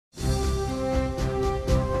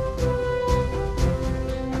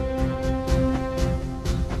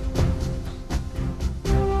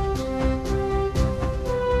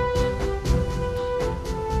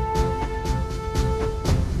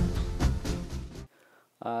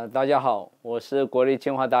大家好，我是国立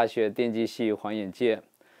清华大学电机系黄衍介。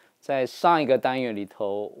在上一个单元里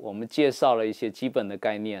头，我们介绍了一些基本的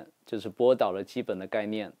概念，就是波导的基本的概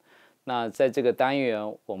念。那在这个单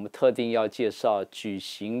元，我们特定要介绍矩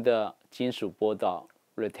形的金属波导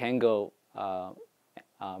 （rectangle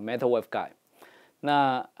metal waveguide）。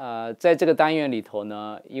那在这个单元里头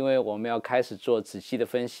呢，因为我们要开始做仔细的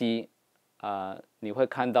分析，你会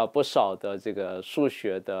看到不少的这个数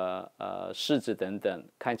学的式子等等，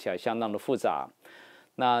看起来相当的复杂。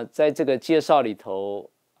那在这个介绍里头，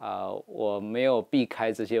我没有避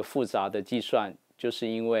开这些复杂的计算，就是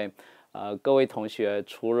因为各位同学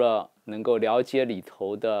除了能够了解里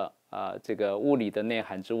头的这个物理的内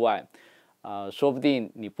涵之外，说不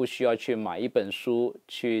定你不需要去买一本书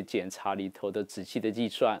去检查里头的仔细的计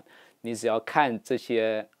算，你只要看这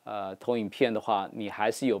些投影片的话，你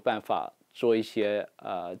还是有办法做一些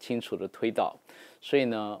清楚的推导。所以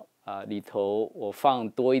呢，里头我放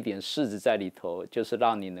多一点式子在里头，就是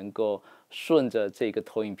让你能够顺着这个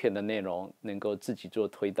投影片的内容，能够自己做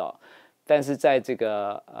推导。但是在这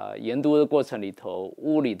个研读的过程里头，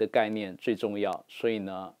物理的概念最重要，所以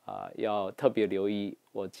呢，要特别留意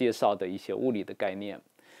我介绍的一些物理的概念。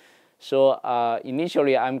So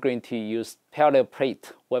initially, I'm going to use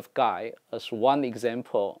parallel-plate waveguide as one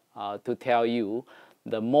example to tell you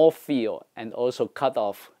the Moore field and also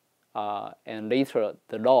cutoff, and later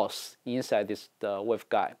the loss inside this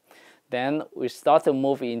waveguide. Then we start to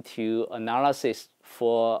move into analysis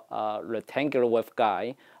for rectangular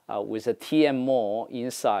waveguide with a TM mode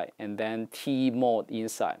inside and then TE mode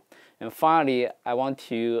inside. And finally, I want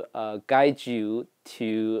to guide you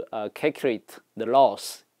to calculate the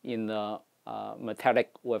loss in the metallic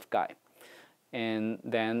waveguide. And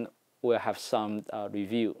then we'll have some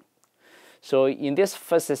review. So in this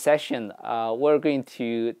first session, we're going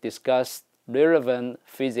to discuss relevant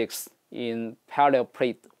physics in parallel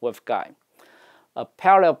plate waveguide. A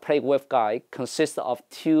parallel plate waveguide consists of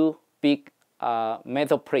two big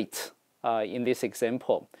metal plates in this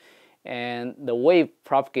example, and the wave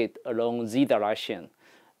propagates along z direction.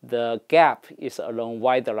 The gap is along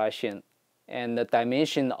y direction, and the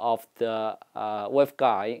dimension of the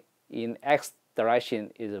waveguide in x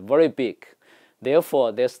direction is very big.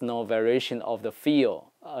 Therefore, there's no variation of the field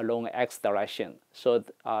along x direction. So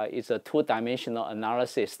it's a two-dimensional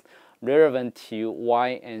analysis relevant to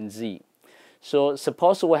y and z. So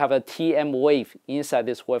suppose we have a TM wave inside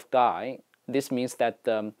this waveguide. This means that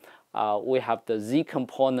we have the z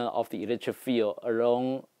component of the electric field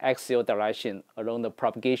along axial direction, along the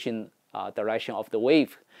propagation direction of the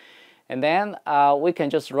wave. And then we can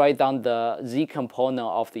just write down the z component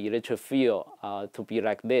of the electric field to be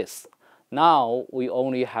like this. Now we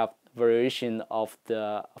only have variation of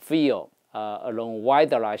the field along y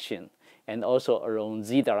direction and also along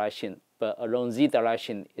z direction. But along z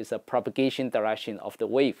direction is a propagation direction of the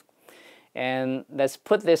wave. And let's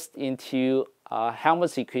put this into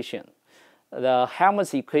Helmholtz equation. The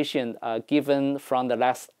Helmholtz equation given from the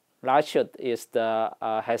last lecture is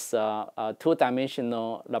has a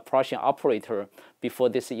two-dimensional Laplacian operator before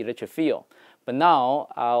this electric field. But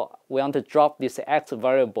now we want to drop this x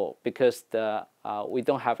variable because we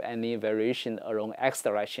don't have any variation along x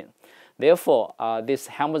direction. Therefore, this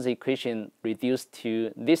Helmholtz equation reduced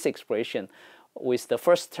to this expression, with the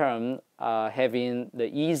first term having the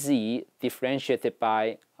Ez differentiated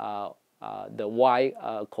by the y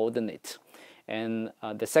coordinate. And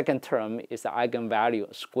the second term is the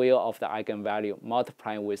eigenvalue, square of the eigenvalue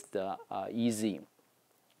multiplying with the Ez.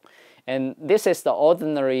 And this is the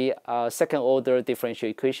ordinary second-order differential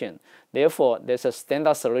equation. Therefore, there's a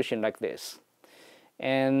standard solution like this.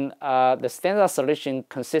 And the standard solution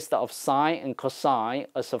consists of sine and cosine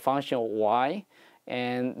as a function of y.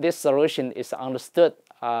 And this solution is understood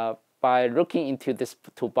by looking into these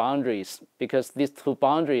two boundaries, because these two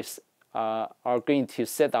boundaries are going to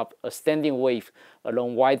set up a standing wave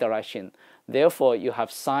along y direction. Therefore, you have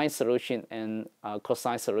sine solution and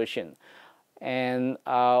cosine solution. And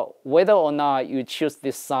whether or not you choose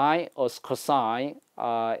this sine or cosine,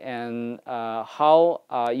 and how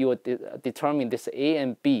you would determine this A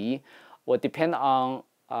and B will depend on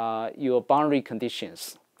your boundary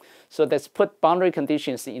conditions. So let's put boundary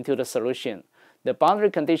conditions into the solution. The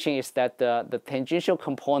boundary condition is that the tangential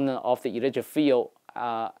component of the electric field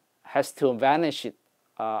has to vanish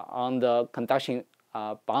on the conduction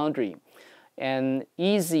boundary. And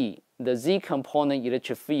Ez, the z component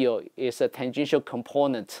electric field, is a tangential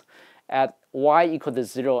component at y equal to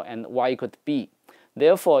 0 and y equal to b.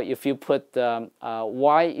 Therefore, if you put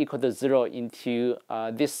y equal to 0 into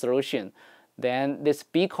this solution, then this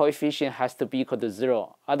b coefficient has to be equal to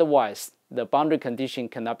 0. Otherwise, the boundary condition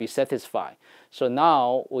cannot be satisfied. So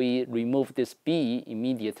now we remove this B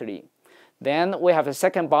immediately. Then we have a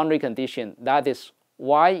second boundary condition, that is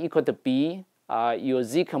y equal to B. Your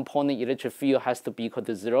Z component electric field has to be equal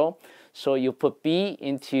to 0. So you put B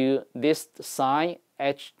into this sign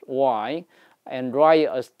HY and write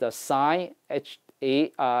as the sign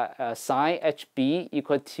sign HB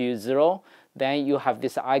equal to 0. Then you have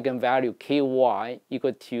this eigenvalue KY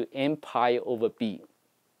equal to n pi over B.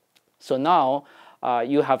 So now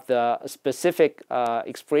you have the specific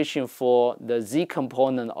expression for the Z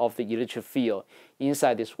component of the electric field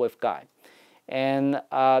inside this waveguide. And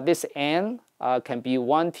this n can be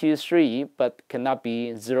 1, 2, 3, but cannot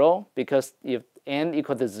be 0, because if n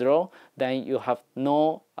equal to 0, then you have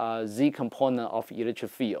no Z component of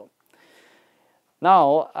electric field.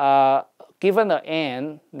 Now, given the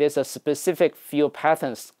n, there's a specific field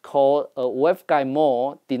patterns called a waveguide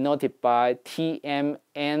mode, denoted by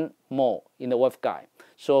TMN mode in the waveguide.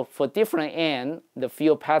 So for different n, the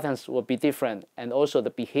field patterns will be different, and also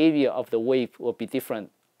the behavior of the wave will be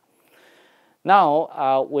different.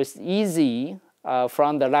 Now, with EZ,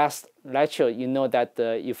 from the last lecture, you know that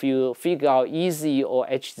if you figure out EZ or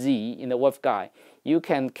HZ in the waveguide, you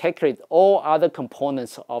can calculate all other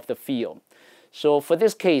components of the field. So for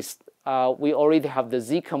this case, we already have the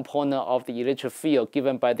Z component of the electric field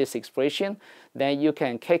given by this expression. Then you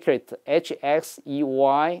can calculate Hx,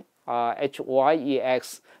 Ey, Hy,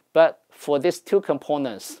 Ex. But for these two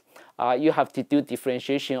components, you have to do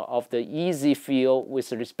differentiation of the EZ field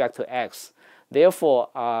with respect to X. Therefore,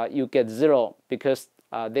 you get 0 because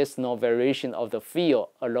there's no variation of the field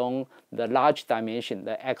along the large dimension,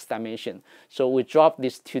 the X dimension. So we drop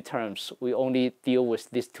these two terms. We only deal with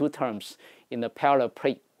these two terms in the parallel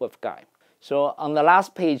plate waveguide. So on the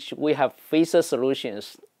last page, we have phasor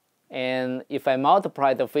solutions. And if I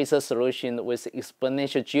multiply the phasor solution with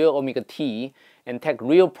exponential j omega t and take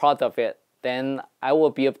real product of it, then I will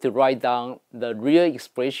be able to write down the real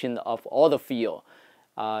expression of all the field,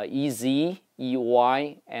 Ez,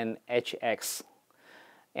 Ey, and Hx.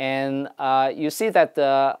 And you see that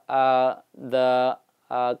the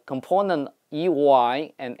component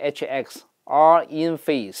Ey and Hx are in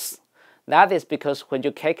phase. That is because when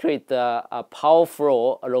you calculate the power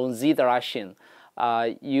flow along Z direction,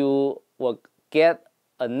 you will get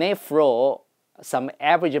a net flow, some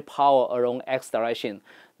average power along X direction.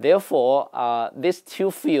 Therefore, these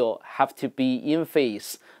two fields have to be in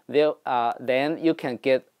phase. Then you can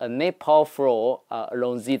get a net power flow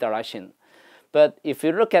along Z direction. But if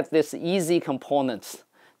you look at this EZ components,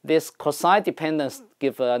 this cosine dependence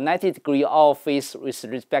gives a 90-degree out of phase with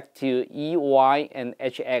respect to Ey and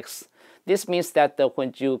Hx. This means that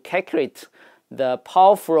when you calculate the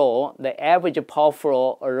power flow, the average power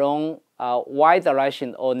flow along y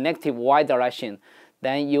direction or negative y direction,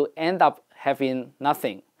 then you end up having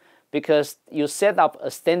nothing, because you set up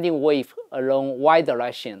a standing wave along y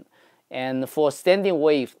direction. And for standing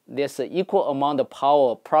wave, there's an equal amount of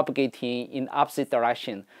power propagating in opposite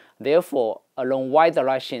direction. Therefore, along y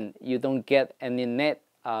direction, you don't get any net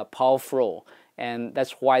power flow. And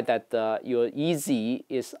that's why that your EZ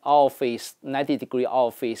is out of phase, 90-degree out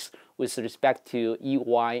of phase with respect to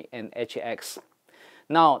Ey and Hx.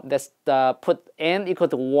 Now, let's put n equal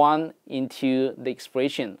to 1 into the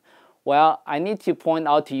expression. Well, I need to point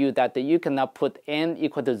out to you that you cannot put n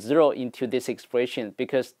equal to 0 into this expression,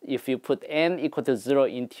 because if you put n equal to 0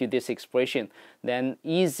 into this expression, then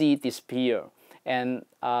EZ disappears, and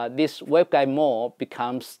this waveguide mode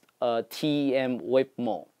becomes a TEM wave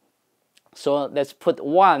mode. So let's put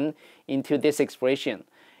 1 into this expression,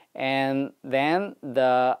 and then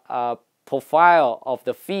the profile of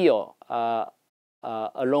the field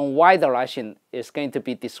along y direction is going to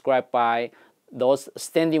be described by those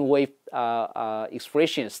standing wave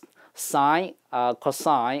expressions. Sine,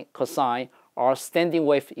 cosine, cosine are standing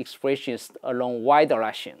wave expressions along y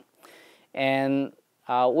direction. And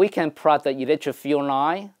we can plot the electric field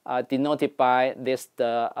line denoted by this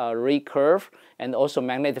ray curve, and also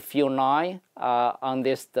magnetic field line on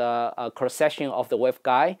this cross section of the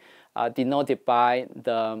waveguide denoted by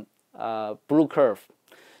the blue curve.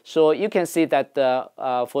 So you can see that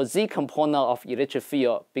for Z component of electric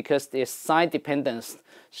field, because it's sign dependence,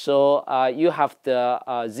 so you have the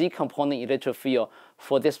Z component electric field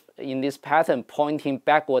for this in this pattern pointing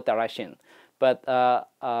backward direction. But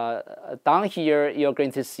down here, you're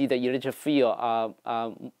going to see the electric field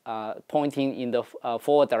pointing in the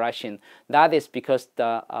forward direction. That is because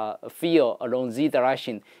the field along Z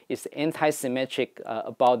direction is anti-symmetric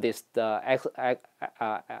about this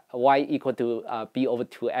y equal to b over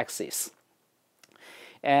 2 axis.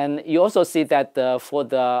 And you also see that for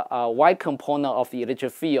the y component of the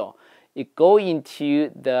electric field, it go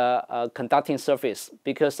into the conducting surface,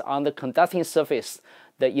 because on the conducting surface,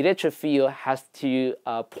 the electric field has to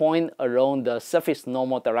point along the surface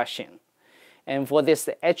normal direction. And for this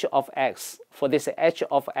h of x,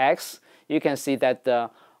 you can see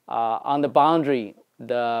that on the boundary,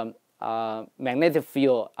 the magnetic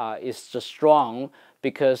field is strong,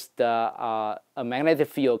 because a magnetic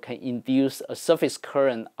field can induce a surface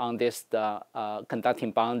current on this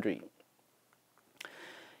conducting boundary.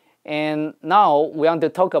 And now we want to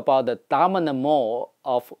talk about the dominant mode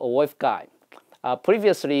of a waveguide.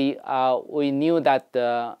 Previously, we knew that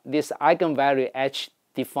this eigenvalue h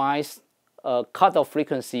defines a cutoff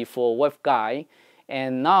frequency for waveguide,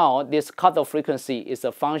 and now this cutoff frequency is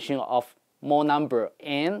a function of mode number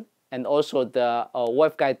n, and also the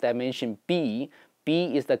waveguide dimension b.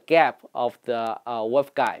 B is the gap of the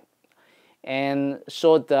waveguide, and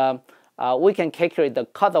so we can calculate the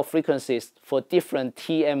cutoff frequencies for different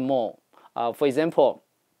Tm mode. For example,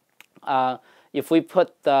 if we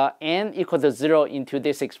put n equal to 0 into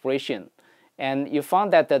this expression, and you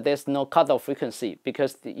found that there's no cutoff frequency,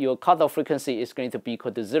 because your cutoff frequency is going to be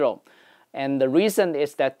equal to 0. And the reason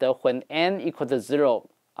is that when n equal to 0,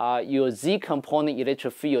 your z component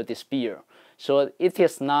electric field disappears. So it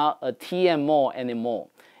is not a Tm mode anymore.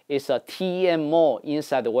 It's a Tm mode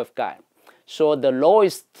inside the waveguide. So the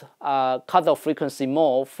lowest cutoff frequency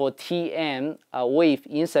mode for Tm wave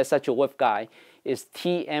inside such a waveguide is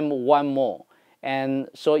Tm1 mode. And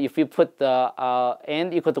so if you put the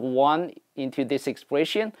n equal to 1 into this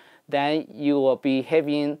expression, then you will be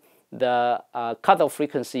having the cutoff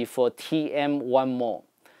frequency for Tm1 mode.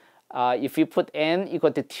 If you put n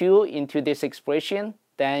equal to 2 into this expression,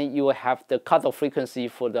 then you will have the cutoff frequency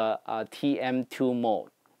for the Tm2 mode.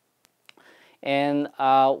 And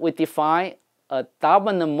we define a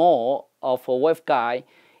dominant mode of a waveguide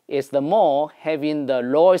is the mode having the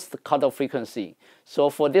lowest cutoff frequency. So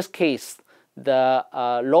for this case, the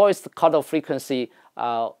lowest cutoff frequency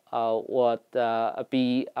would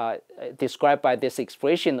be described by this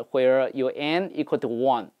expression where your n equal to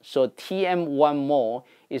 1. So Tm1 mode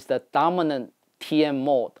is the dominant Tm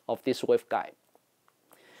mode of this waveguide.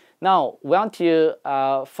 Now, we want to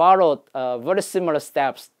follow very similar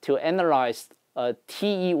steps to analyze a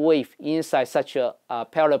TE wave inside such a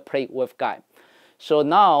parallel plate waveguide. So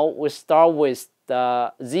now we start with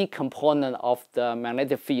the Z component of the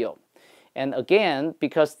magnetic field. And again,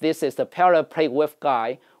 because this is the parallel plate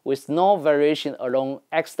waveguide with no variation along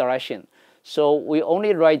x direction, so we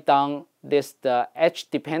only write down this the h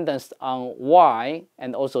dependence on y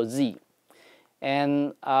and also z.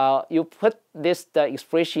 And you put this the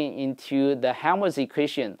expression into the Helmholtz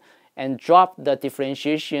equation and drop the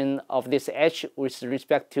differentiation of this h with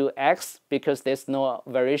respect to x, because there's no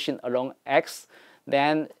variation along x.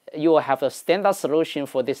 Then you will have a standard solution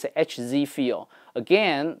for this hz field.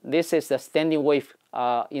 Again, this is a standing wave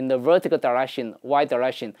in the vertical direction, y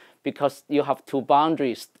direction, because you have two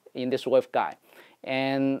boundaries in this waveguide.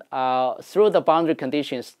 And through the boundary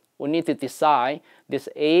conditions, we need to decide this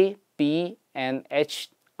a, b, and h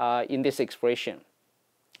in this expression.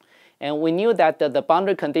 And we knew that the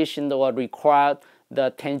boundary condition will require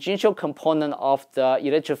the tangential component of the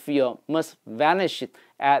electric field must vanish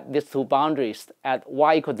at these two boundaries at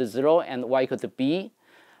y equal to 0 and y equal to b.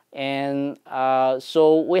 And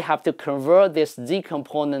so we have to convert this z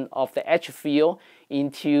component of the h field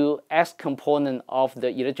into x component of the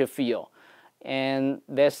electric field. And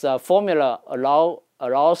this formula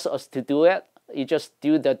allows us to do it. You just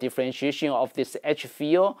do the differentiation of this h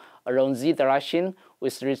field along z direction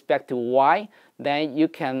with respect to y. Then you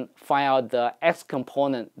can find out the x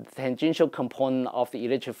component, the tangential component of the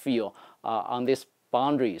electric field on these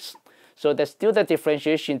boundaries. So let's do the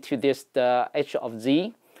differentiation to this the h of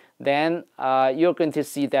z. Then you're going to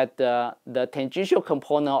see that the tangential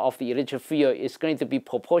component of the electric field is going to be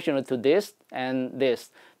proportional to this and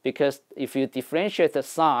this, because if you differentiate the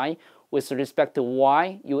sign with respect to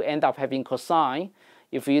y, you end up having cosine.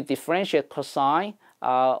 If you differentiate cosine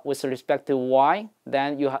with respect to y,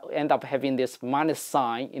 then you end up having this minus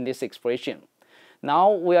sign in this expression.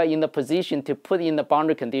 Now we are in the position to put in the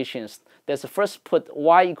boundary conditions. Let's first put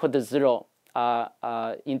y equal to 0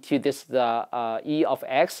 into this e of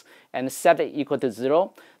x and set it equal to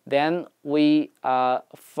 0. Then we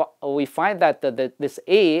find that this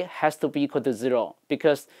a has to be equal to 0,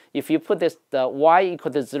 because if you put this the y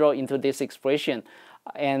equal to 0 into this expression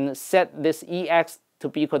and set this ex to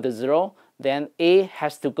be equal to 0, then a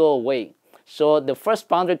has to go away. So the first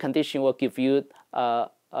boundary condition will give you a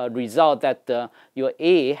result that your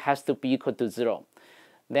a has to be equal to 0.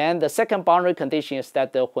 Then the second boundary condition is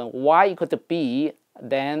that when y equal to b,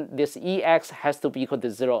 then this EX has to be equal to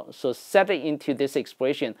 0. So set it into this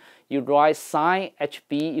expression. You write sine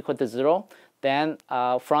HB equal to 0. Then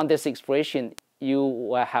from this expression, you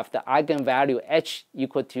will have the eigenvalue H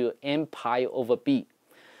equal to n pi over B.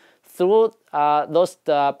 Through those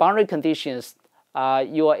boundary conditions,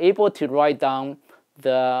 you are able to write down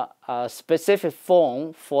the specific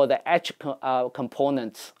form for the H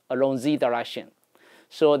components along Z direction.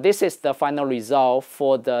 So this is the final result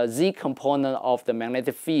for the Z component of the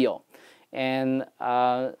magnetic field. And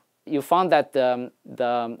you found that the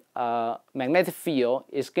magnetic field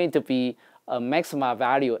is going to be a maximum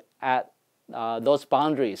value at those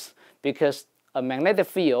boundaries, because a magnetic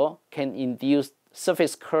field can induce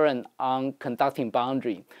surface current on conducting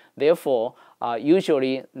boundary. Therefore,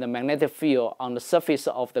 usually the magnetic field on the surface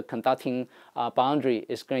of the conducting boundary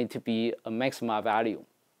is going to be a maximum value.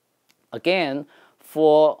 Again,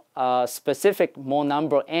 for a specific mole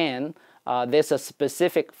number n, there's a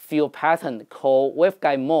specific field pattern called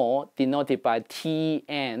waveguide mole, denoted by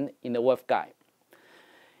TN in the waveguide.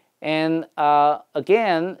 And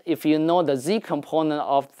again, if you know the Z component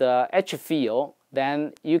of the H field,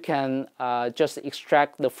 then you can just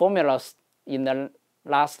extract the formulas in the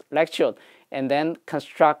last lecture and then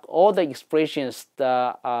construct all the expressions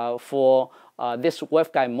for this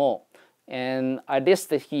waveguide mole. And I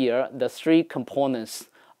listed here the 3 components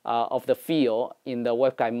of the field in the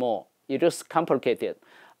waveguide mole. It is complicated,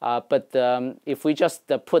 but if we just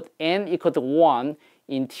put n equal to 1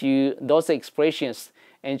 into those expressions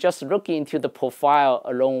and just look into the profile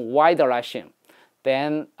along y direction,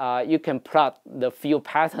 then you can plot the field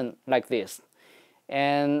pattern like this.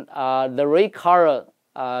 And the red color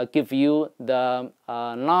give you the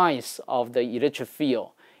lines of the electric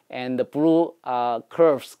field, and the blue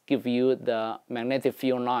curves give you the magnetic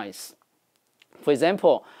field lines. For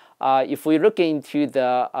example, if we look into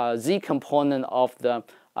the Z component of the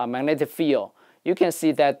magnetic field, you can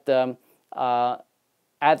see that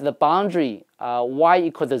at the boundary y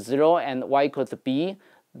equal to 0 and y equal to b,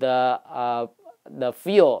 the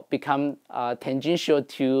field become tangential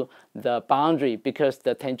to the boundary, because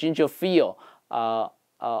the tangential field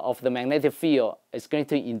of the magnetic field is going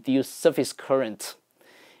to induce surface current.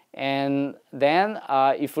 And then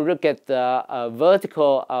if we look at the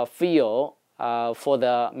vertical field for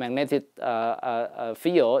the magnetic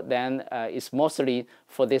field, then it's mostly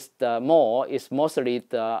for this mole, it's mostly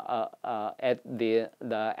at the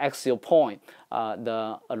axial point,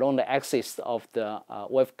 along the axis of the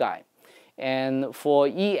waveguide. And for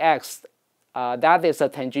EX, that is a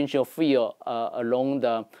tangential field along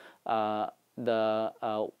the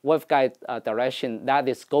waveguide direction that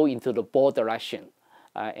is going into the ball direction.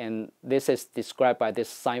 And this is described by this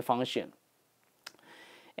sine function.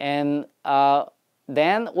 And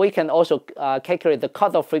then we can also calculate the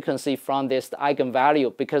cutoff frequency from this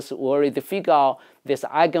eigenvalue, because we already figured out this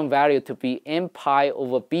eigenvalue to be n pi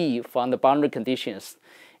over b from the boundary conditions.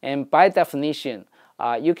 And by definition,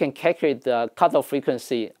 you can calculate the cutoff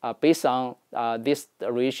frequency based on this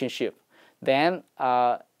relationship. Then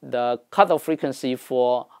the cutoff frequency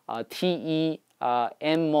for TE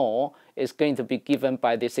n mole is going to be given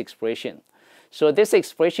by this expression. So this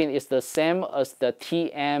expression is the same as the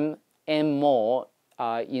Tm n mole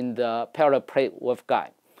in the parallel plate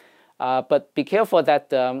waveguide. But be careful that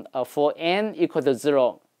for n equal to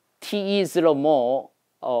 0, TE 0 mole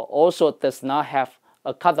also does not have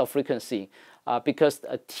a cutoff frequency, because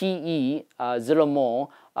a TE 0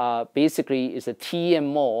 mole basically is a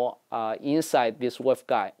Tm mole inside this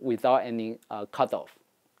waveguide without any cutoff.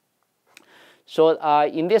 So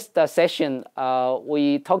in this session,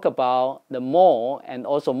 we talk about the mole and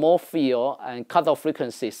also mole field and cutoff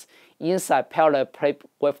frequencies inside parallel plate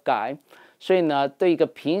waveguide. 所以呢，对一个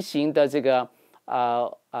平行的这个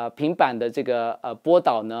平板的这个波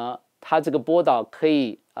导呢，它这个波导可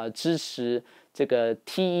以支持这个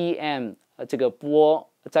TEM 这个波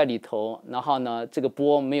在里头，然后呢，这个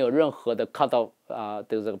波没有任何的 cutoff 的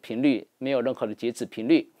这个频率，没有任何的截止频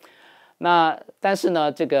率。那但是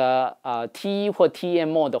呢，这个T1 或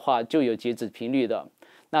TM mode 的话就有截止频率的。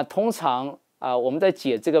那通常我们在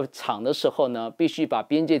解这个场的时候呢，必须把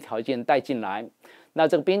边界条件带进来。那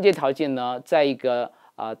这个边界条件呢，在一个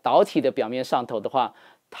导体的表面上头的话，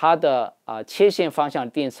它的切线方向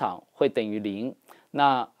电场会等于0。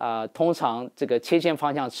那通常这个切线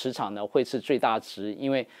方向磁场呢会是最大值，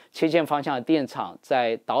因为切线方向的电场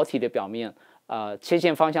在导体的表面，切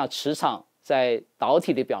线方向磁场在导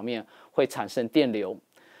体的表面会产生电流。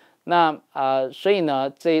那所以呢，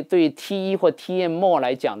这对于 T1 或 TM mode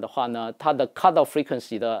来讲的话呢，它的 cutoff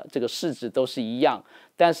frequency 的这个式值都是一样，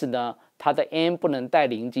但是呢，它的 n 不能带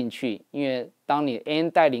零进去，因为当你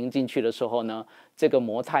n 带零进去的时候呢，这个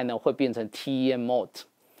模态呢会变成 TEM mode。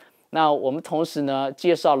那我们同时呢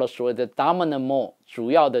介绍了所谓的 dominant mode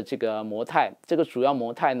主要的这个模态。这个主要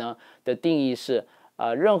模态呢的定义是，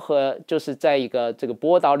任何就是在一个这个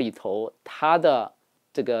波导里头，它的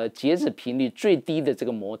这个截止频率最低的这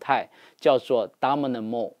个模态叫做 dominant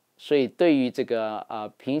mode。所以对于这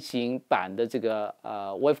个平行板的这个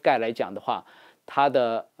waveguide 来讲的话，它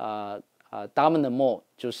的dominant mode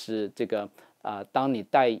就是这个当你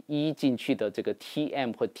带1进去的这个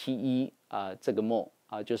TM 或 TE 这个 mode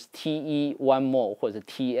就是 TE 1 mode 或者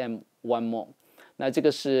TM 1 mode。那这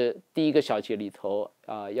个是第一个小节里头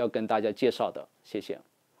要跟大家介绍的，谢谢。